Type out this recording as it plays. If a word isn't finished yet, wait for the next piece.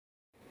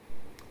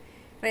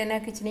റെന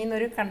കിച്ചണിൽ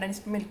നിന്നൊരു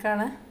കണ്ടൻസ്ഡ്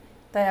മിൽക്കാണ്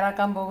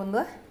തയ്യാറാക്കാൻ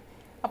പോകുന്നത്.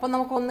 അപ്പോൾ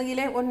നമുക്ക് ഒന്നുകിൽ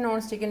ഒരു നോൺ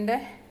സ്റ്റിക്കിൻ്റെ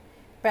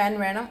പാൻ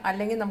വേണം,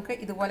 അല്ലെങ്കിൽ നമുക്ക്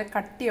ഇതുപോലെ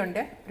കട്ടിയുണ്ട്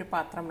ഒരു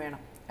പാത്രം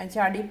വേണം.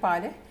 എന്നുവെച്ചാൽ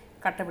അടിപ്പാൽ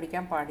കട്ട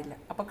പിടിക്കാൻ പാടില്ല.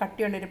 അപ്പോൾ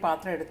കട്ടിയുണ്ട് ഒരു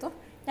പാത്രം എടുത്തു.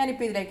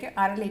 ഞാനിപ്പോൾ ഇതിലേക്ക്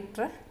 1/2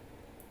 ലിറ്റർ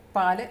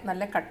പാല്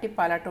നല്ല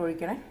കട്ടിപ്പാലായിട്ട്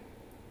ഒഴിക്കണേ.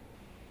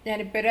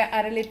 ഞാനിപ്പോൾ ഒരു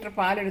 1/2 ലിറ്റർ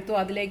പാലെടുത്തു.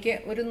 അതിലേക്ക്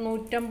ഒരു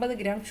 150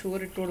 ഗ്രാം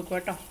ഷുഗർ ഇട്ട് കൊടുക്കുക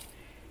കേട്ടോ.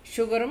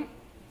 ഷുഗറും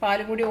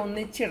പാലും കൂടി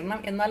ഒന്നിച്ചിടണം,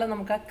 എന്നാലും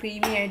നമുക്ക് ആ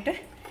ക്രീമി ആയിട്ട്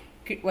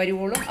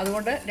വരുവുള്ളൂ.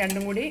 അതുകൊണ്ട്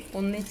രണ്ടും കൂടി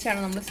ഒന്നിച്ചാണ്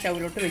നമ്മൾ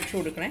സ്റ്റൗവിലോട്ട് വെച്ച്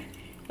കൊടുക്കണേ.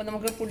 അപ്പോൾ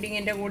നമുക്ക്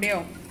പുഡിങ്ങിൻ്റെ കൂടെയോ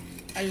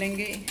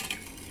അല്ലെങ്കിൽ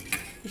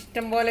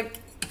ഇഷ്ടം പോലെ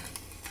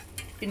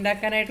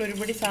ഉണ്ടാക്കാനായിട്ട്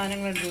ഒരുപാട്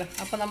സാധനങ്ങളുണ്ടല്ലോ.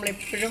 അപ്പോൾ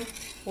നമ്മളെപ്പോഴും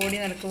ഓടി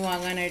നടക്കും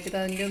വാങ്ങാനായിട്ട്. ഇത്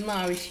അതിൻ്റെ ഒന്നും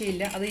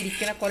ആവശ്യമില്ല. അത്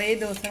ഇരിക്കുന്ന കുറേ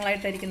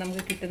ദിവസങ്ങളായിട്ടായിരിക്കും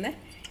നമുക്ക് കിട്ടുന്നത്.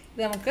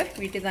 ഇത് നമുക്ക്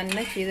വീട്ടിൽ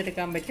തന്നെ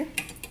ചെയ്തെടുക്കാൻ പറ്റും.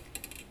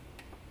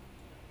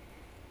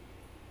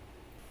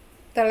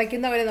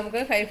 തിളയ്ക്കുന്നവരെ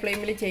നമുക്ക് ഹൈ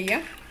ഫ്ലെയിമിൽ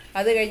ചെയ്യാം.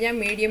 അത് കഴിഞ്ഞാൽ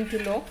മീഡിയം ടു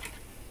ലോ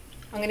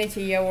അങ്ങനെ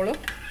ചെയ്യാവുള്ളൂ.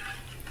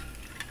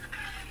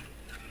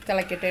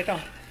 തിളയ്ക്കട്ടെ കേട്ടോ.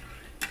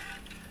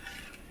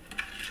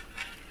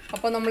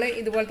 അപ്പോൾ നമ്മൾ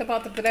ഇതുപോലത്തെ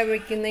പാത്രത്തിലാണ്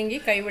വയ്ക്കുന്നതെങ്കിൽ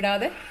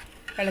കൈവിടാതെ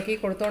ഇളക്കി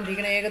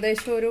കൊടുത്തുകൊണ്ടിരിക്കണം.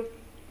 ഏകദേശം ഒരു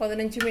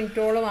 15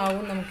 മിനിറ്റോളം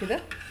ആവും നമുക്കിത്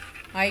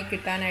ആയി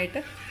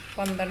കിട്ടാനായിട്ട്.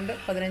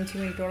 12-15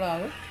 മിനിറ്റോളം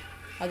ആവും.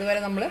 അതുവരെ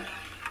നമ്മൾ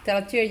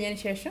തിളച്ച് കഴിഞ്ഞതിന്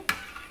ശേഷം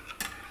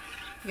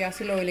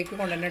ഗ്യാസ് ലോയിലേക്ക്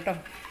കൊണ്ടുവരണം കേട്ടോ.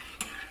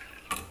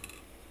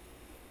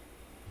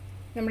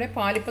 നമ്മുടെ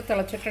പാലിപ്പോൾ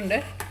തിളച്ചിട്ടുണ്ട്.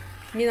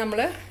 ഇനി നമ്മൾ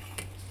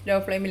ലോ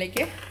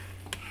ഫ്ലെയിമിലേക്ക്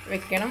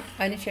വെക്കണം.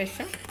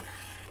 അതിനുശേഷം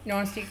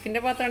നോൺ സ്റ്റിക്കിൻ്റെ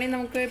പാത്രമാണെങ്കിൽ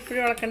നമുക്ക്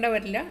എപ്പോഴും ഇളക്കേണ്ട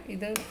വരില്ല.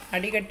 ഇത്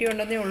അടി കട്ടി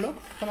ഉണ്ടെന്നേ ഉള്ളൂ.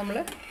 അപ്പോൾ നമ്മൾ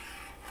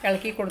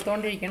ഇളക്കി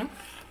കൊടുത്തുകൊണ്ടിരിക്കണം.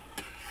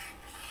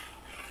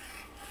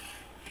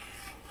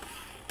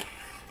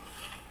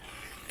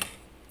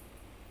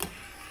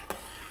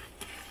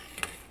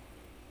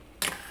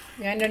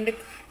 ഞാൻ 2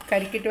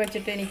 കരിക്കിട്ട്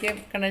വെച്ചിട്ട് എനിക്ക്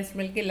കണ്ടൻസ്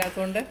മിൽക്ക്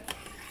ഇല്ലാത്തതുകൊണ്ട്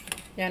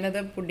ഞാനത്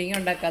പുഡിങ്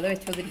ഉണ്ടാക്കാതെ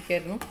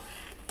വെച്ചുകൊണ്ടിരിക്കുകയായിരുന്നു.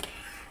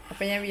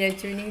 അപ്പോൾ ഞാൻ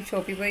വിചാരിച്ചു ഇനി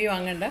ഷോപ്പിൽ പോയി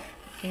വാങ്ങണ്ട,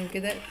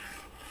 എനിക്കിത്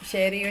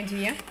ഷെയർ ചെയ്യുകയും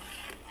ചെയ്യാം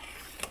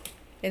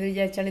എന്ന്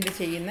വിചാരിച്ചാണ് ഇത്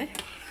ചെയ്യുന്നത്.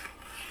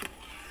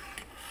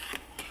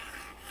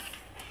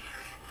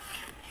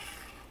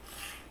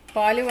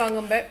 പാല്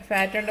വാങ്ങുമ്പോൾ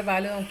ഫാറ്റുണ്ട്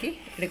പാല് നോക്കി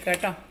എടുക്കുക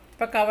കേട്ടോ.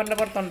 ഇപ്പോൾ കവറിൻ്റെ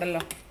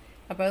പുറത്തുണ്ടല്ലോ,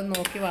 അപ്പോൾ അത്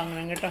നോക്കി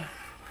വാങ്ങണം കേട്ടോ.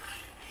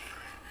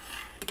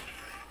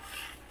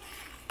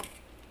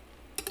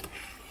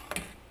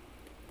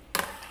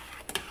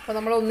 അപ്പോൾ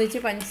നമ്മൾ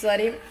ഒന്നിച്ച്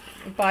പഞ്ചസാരയും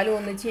പാലും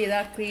ഒന്നിച്ച്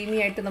ചെയ്താൽ ക്രീമി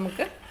ആയിട്ട്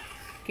നമുക്ക്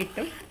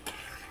കിട്ടും.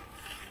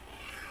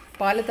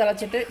 പാല്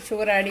തിളച്ചിട്ട്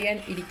ഷുഗർ ആഡ് ചെയ്യാൻ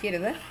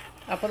ഇരിക്കരുത്,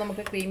 അപ്പോൾ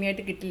നമുക്ക് ക്രീമി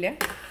ആയിട്ട് കിട്ടില്ല.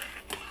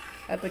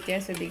 അത്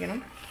പ്രത്യേകം ശ്രദ്ധിക്കണം.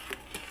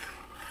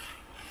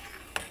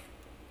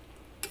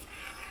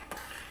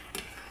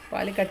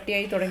 പാല്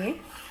കട്ടിയായി തുടങ്ങി.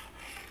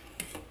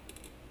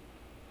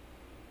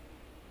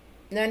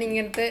 ഞാൻ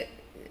ഇങ്ങനത്തെ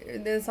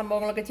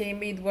സംഭവങ്ങളൊക്കെ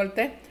ചെയ്യുമ്പോൾ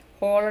ഇതുപോലത്തെ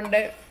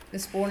ഹോളുണ്ട്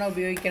സ്പൂണ്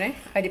ഉപയോഗിക്കണേ,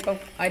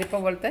 അരിപ്പ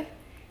പോലത്തെ.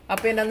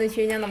 അപ്പോൾ എന്താണെന്ന്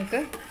വെച്ച് കഴിഞ്ഞാൽ നമുക്ക്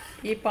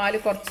ഈ പാല്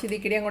കുറച്ച്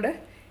ഇതിക്കിടെ അങ്ങോട്ട്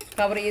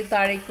കവർ ചെയ്ത്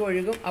താഴേക്ക്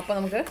ഒഴുകും. അപ്പോൾ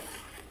നമുക്ക്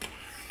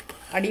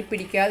അടി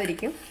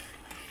പിടിക്കാതിരിക്കും.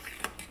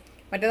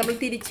 മറ്റേ നമ്മൾ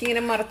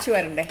തിരിച്ചിങ്ങനെ മറച്ച്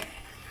വരണ്ടേ,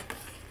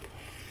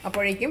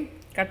 അപ്പോഴേക്കും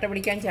കട്ട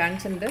പിടിക്കാൻ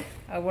ചാൻസ് ഉണ്ട്.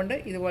 അതുകൊണ്ട്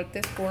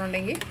ഇതുപോലത്തെ സ്പൂൺ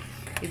ഉണ്ടെങ്കിൽ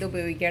ഇത്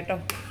ഉപയോഗിക്കാം കേട്ടോ.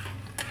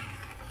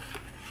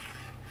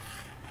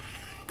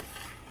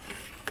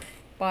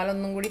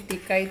 പാലൊന്നും കൂടി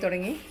തിക്കായി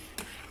തുടങ്ങി.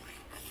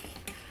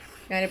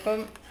 ഞാനിപ്പം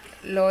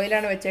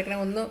ലോയിലാണ്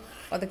വെച്ചേക്കണത്. ഒന്ന്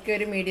അതൊക്കെ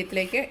ഒരു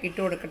മീഡിയത്തിലേക്ക് ഇട്ട്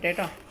കൊടുക്കട്ടെ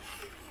കേട്ടോ.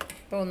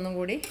 അപ്പോൾ ഒന്നും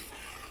കൂടി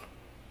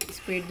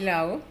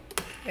സ്പീഡിലാവും.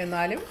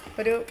 എന്നാലും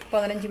ഒരു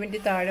 15 മിനിറ്റ്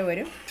താഴെ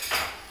വരും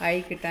ആയി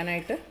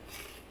കിട്ടാനായിട്ട്.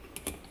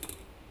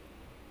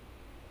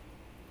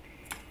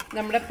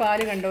 നമ്മുടെ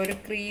പാല് കണ്ടോ ഒരു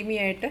ക്രീമി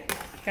ആയിട്ട്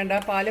കണ്ട.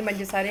 പാലും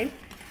പഞ്ചസാരയും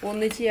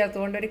ഒന്നിച്ച്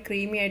ചേർത്തുകൊണ്ട് ഒരു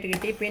ക്രീമി ആയിട്ട്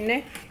കിട്ടി. പിന്നെ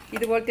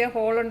ഇതുപോലത്തെ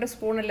ഹോളുണ്ട്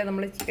സ്പൂണല്ലേ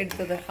നമ്മൾ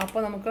എടുത്തത്.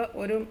 അപ്പോൾ നമുക്ക്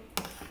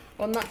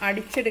ഒന്ന്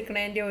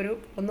അടിച്ചെടുക്കണതിൻ്റെ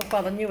ഒന്ന്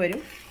പതഞ്ഞു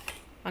വരും.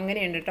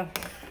 അങ്ങനെയുണ്ട് കേട്ടോ.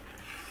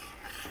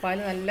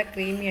 പാല് നല്ല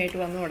ക്രീമി ആയിട്ട്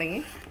വന്നു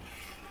തുടങ്ങി.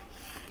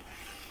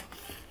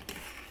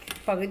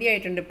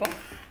 പകുതിയായിട്ടുണ്ട് ഇപ്പോൾ.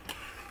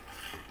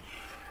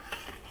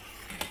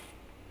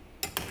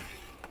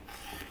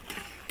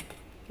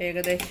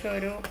 ഏകദേശം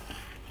ഒരു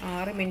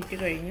 6 മിനിറ്റ്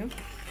കഴിഞ്ഞു,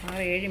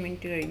 6-7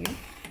 മിനിറ്റ് കഴിഞ്ഞു.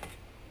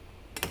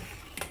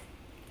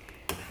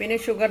 പിന്നെ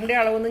ഷുഗറിൻ്റെ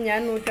അളവൊന്ന്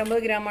ഞാൻ 150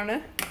 ഗ്രാമാണ്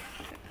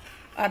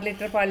 1/2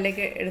 ലിറ്റർ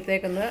പാലിലേക്ക്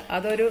എടുത്തേക്കുന്നത്.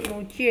 അതൊരു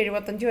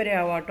 175 വരെ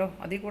ആവാം കേട്ടോ.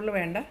 അതിൽ കൂടുതൽ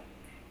വേണ്ട.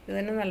 ഇത്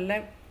തന്നെ നല്ല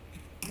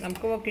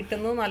നമുക്ക്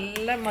കിട്ടുന്നത്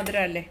നല്ല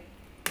മധുരമല്ലേ,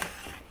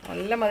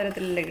 നല്ല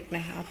മധുരത്തിലല്ലേ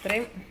കിട്ടണേ.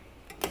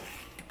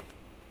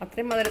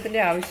 അത്രയും മധുരത്തിൻ്റെ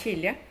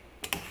ആവശ്യമില്ല.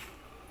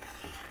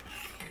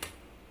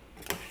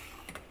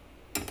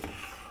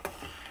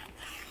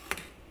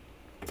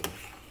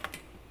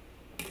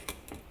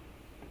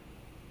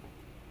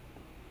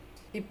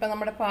 ഇപ്പം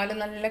നമ്മുടെ പാല്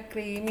നല്ല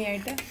ക്രീമി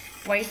ആയിട്ട്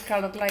വൈറ്റ്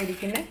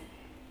കളറിലായിരിക്കുന്നത്.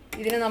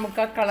 ഇതിന്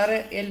നമുക്ക് ആ കളറ്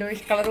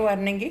യെല്ലോയിഷ് കളർ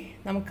വരണമെങ്കിൽ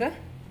നമുക്ക്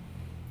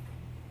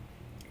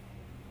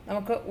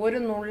ഒരു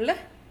നുള്ള്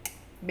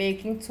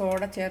ബേക്കിംഗ്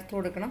സോഡ ചേർത്ത്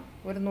കൊടുക്കണം.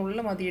 ഒരു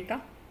നുള്ള് മതി കേട്ടോ.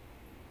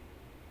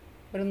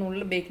 ഒരു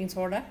നുള്ള് ബേക്കിംഗ്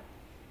സോഡ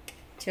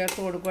ചേർത്ത്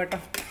കൊടുക്കുക കേട്ടോ.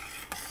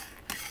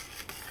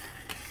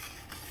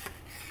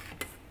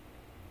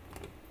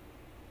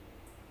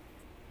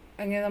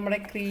 അങ്ങനെ നമ്മുടെ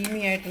ക്രീമി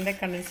ആയിട്ടുണ്ട്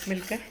കണ്ടൻസ്ഡ്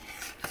മിൽക്ക്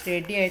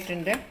റെഡി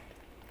ആയിട്ടുണ്ട്.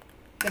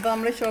 ഇതിപ്പോൾ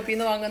നമ്മൾ ഷോപ്പിൽ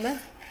നിന്ന് വാങ്ങുന്ന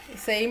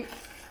സെയിം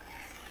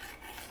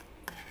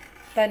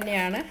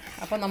തന്നെയാണ്.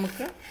 അപ്പോൾ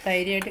നമുക്ക്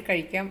ധൈര്യമായിട്ട്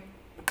കഴിക്കാം.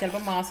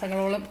 ചിലപ്പോൾ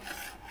മാസങ്ങളോളം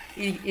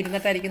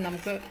ഇരുന്നിട്ടായിരിക്കും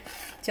നമുക്ക്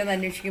ചെന്ന്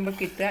അന്വേഷിക്കുമ്പോൾ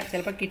കിട്ടുക,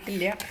 ചിലപ്പോൾ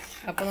കിട്ടില്ല.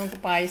 അപ്പോൾ നമുക്ക്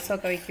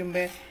പായസമൊക്കെ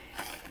വയ്ക്കുമ്പോൾ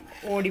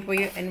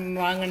ഓടിപ്പോയി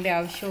വാങ്ങേണ്ട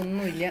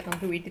ആവശ്യമൊന്നുമില്ല.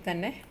 നമുക്ക് വീട്ടിൽ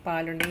തന്നെ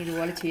പാലുണ്ടെങ്കിൽ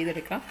ഇതുപോലെ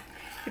ചെയ്തെടുക്കാം.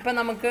 ഇപ്പം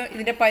നമുക്ക്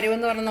ഇതിൻ്റെ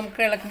പരുവെന്ന് പറഞ്ഞാൽ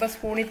നമുക്ക് ഇളക്കുമ്പോൾ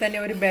സ്പൂണിൽ തന്നെ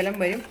ഒരു ബലം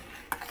വരും.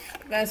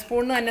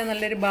 സ്പൂണിന് തന്നെ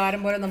നല്ലൊരു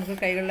ഭാരം പോലെ നമുക്ക്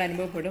കൈകളിൽ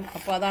അനുഭവപ്പെടും.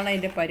 അപ്പോൾ അതാണ്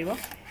അതിൻ്റെ പരുവം.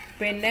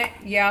 പിന്നെ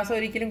ഗ്യാസ്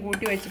ഒരിക്കലും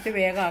കൂട്ടി വെച്ചിട്ട്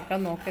വേഗം ആക്കാൻ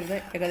നോക്കരുത്.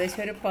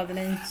 ഏകദേശം ഒരു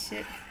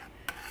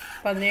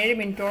 15-17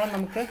 മിനിറ്റോളം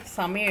നമുക്ക്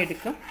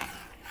സമയമെടുക്കും.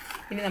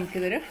 ഇനി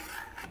നമുക്കിതൊരു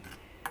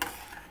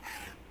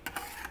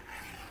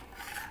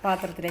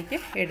പാത്രത്തിലേക്ക്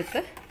എടുത്ത്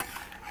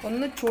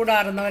ഒന്ന്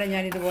ചൂടാറുന്നവരെ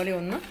ഞാൻ ഇതുപോലെ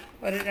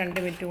ഒരു 2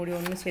 മിനിറ്റ് കൂടി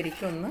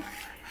ശരിക്കും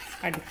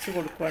അടിച്ച്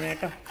കൊടുക്കുകയാണ്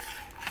കേട്ടോ.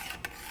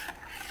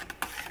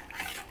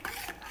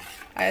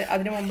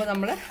 അതിനു മുമ്പ്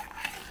നമ്മൾ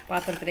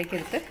പാത്രത്തിലേക്ക്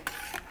എടുത്ത്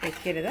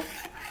വയ്ക്കരുത്.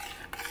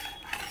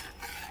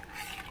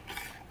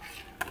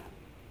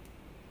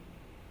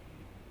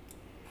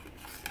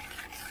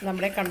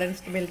 നമ്മുടെ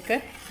കണ്ടൻസ്ഡ് മിൽക്ക്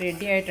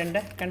റെഡി ആയിട്ടുണ്ട്.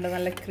 കണ്ടോ,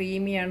 നല്ല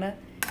ക്രീമിയാണ്,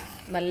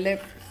 നല്ല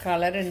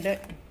കളറുണ്ട്.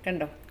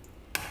 കണ്ടോ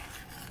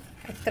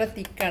എത്ര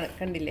തിക്കാണ്,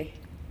 കണ്ടില്ലേ?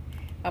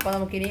 അപ്പോൾ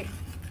നമുക്കിനി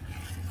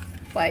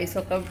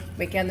പായസമൊക്കെ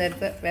വെക്കാൻ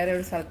നേരത്ത് വേറെ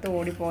ഒരു സ്ഥലത്ത്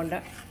ഓടിപ്പോകണ്ട.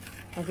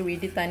 നമുക്ക്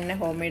വീട്ടിൽ തന്നെ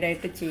ഹോം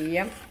മെയ്ഡായിട്ട്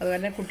ചെയ്യാം.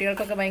 അതുപോലെ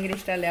കുട്ടികൾക്കൊക്കെ ഭയങ്കര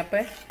ഇഷ്ടമല്ലേ.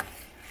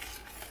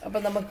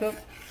 അപ്പോൾ നമുക്ക്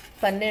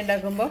തന്നെ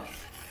ഉണ്ടാക്കുമ്പോൾ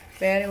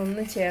വേറെ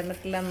ഒന്നും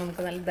ചേർന്നിട്ടില്ല,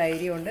 നമുക്ക് നല്ല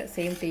ധൈര്യമുണ്ട്.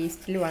 സെയിം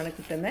ടേസ്റ്റിലുമാണ്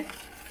കിട്ടുന്നത്.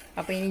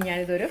 അപ്പോൾ ഇനി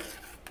ഞാനിതൊരു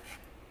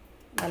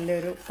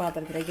നല്ലൊരു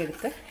പാത്രത്തിലേക്ക്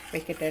എടുത്ത്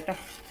വെക്കട്ടെ കേട്ടോ.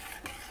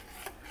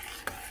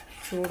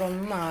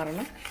 ചൂടൊന്നും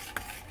ആറണം.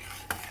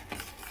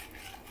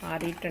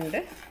 ആറിയിട്ടുണ്ട്,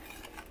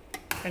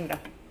 കണ്ടോ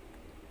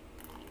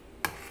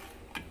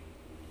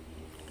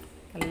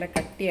നല്ല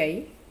കട്ടിയായി.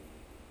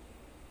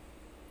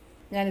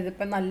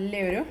 ഞാനിതിപ്പോൾ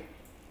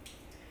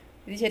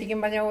ഇത് ശരിക്കും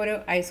പറഞ്ഞാൽ ഒരു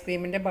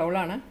ഐസ്ക്രീമിൻ്റെ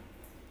ബൗളാണ്.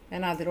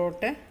 ഞാൻ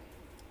അതിലോട്ട്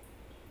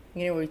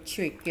ഇങ്ങനെ ഒഴിച്ച്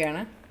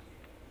വയ്ക്കുകയാണ്.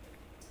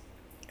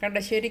 കണ്ടോ,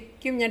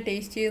 ശരിക്കും ഞാൻ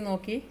ടേസ്റ്റ് ചെയ്ത്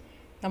നോക്കി.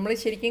 നമ്മൾ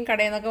ശരിക്കും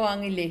കടയിൽ നിന്നൊക്കെ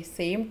വാങ്ങില്ലേ,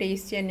 സെയിം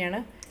ടേസ്റ്റ് തന്നെയാണ്.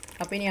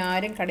 അപ്പോൾ ഇനി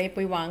ആരും കടയിൽ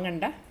പോയി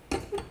വാങ്ങണ്ട.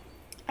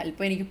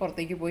 അല്പം എനിക്ക്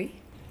പുറത്തേക്ക് പോയി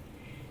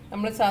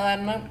നമ്മൾ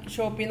സാധാരണ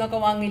ഷോപ്പിൽ നിന്നൊക്കെ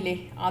വാങ്ങില്ലേ,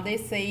 അതേ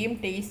സെയിം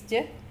ടേസ്റ്റ്,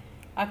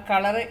 ആ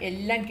കളറ്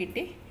എല്ലാം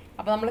കിട്ടി.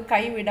 അപ്പോൾ നമ്മൾ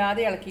കൈ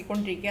വിടാതെ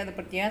ഇളക്കിക്കൊണ്ടിരിക്കുക, അത്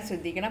പ്രത്യേകം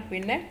ശ്രദ്ധിക്കണം.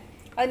 പിന്നെ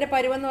അതിൻ്റെ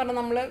പരുവെന്ന് പറഞ്ഞാൽ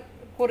നമ്മൾ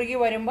കുറുകി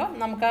വരുമ്പോൾ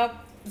നമുക്ക് ആ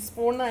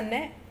സ്പൂണിന് തന്നെ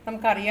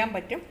നമുക്കറിയാൻ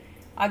പറ്റും.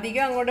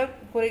 അധികം അങ്ങോട്ട്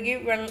കുറുകി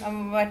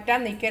വറ്റാൻ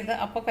നിൽക്കരുത്,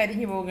 അപ്പോൾ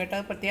കരിഞ്ഞു പോകും കേട്ടോ.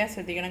 അത് പ്രത്യേകം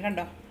ശ്രദ്ധിക്കണം.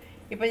 കണ്ടോ,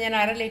 ഇപ്പോൾ ഞാൻ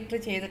 1/2 ലിറ്റർ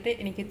ചെയ്തിട്ട്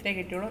എനിക്ക് ഇത്രേ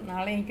കിട്ടുള്ളൂ.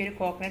 നാളെ എനിക്കൊരു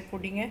കോക്കനട്ട്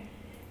പുഡിങ്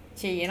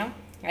ചെയ്യണം.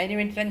 അതിന്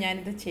വേണ്ടിയിട്ടാണ്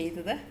ഞാനിത്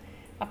ചെയ്തത്.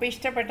 അപ്പോൾ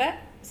ഇഷ്ടപ്പെട്ട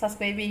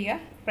സബ്സ്ക്രൈബ് ചെയ്യുക,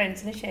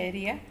 ഫ്രണ്ട്സിന് ഷെയർ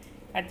ചെയ്യുക.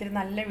 അടുത്തൊരു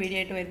നല്ല വീഡിയോ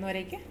ആയിട്ട്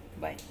വരുന്നവരേക്ക്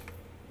ബൈ.